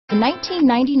The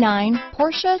 1999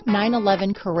 Porsche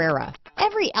 911 Carrera.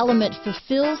 Every element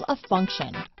fulfills a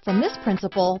function. From this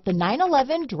principle, the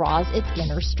 911 draws its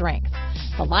inner strength.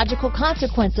 The logical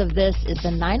consequence of this is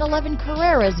the 911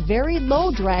 Carrera's very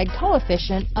low drag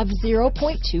coefficient of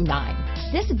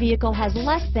 0.29. This vehicle has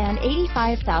less than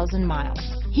 85,000 miles.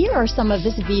 Here are some of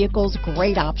this vehicle's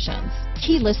great options: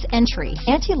 keyless entry,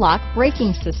 anti-lock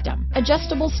braking system,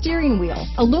 adjustable steering wheel,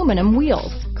 aluminum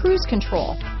wheels, cruise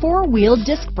control, four-wheel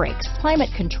disc brakes, climate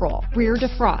control, rear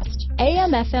defrost,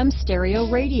 AM/FM stereo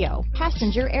radio,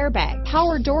 passenger airbag,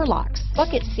 power door locks,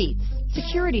 bucket seats,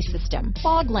 security system,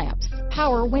 fog lamps,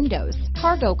 power windows,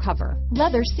 cargo cover,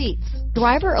 leather seats,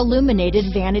 driver illuminated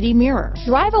vanity mirror.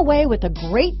 Drive away with a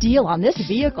great deal on this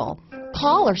vehicle.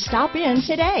 Call or stop in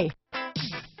today.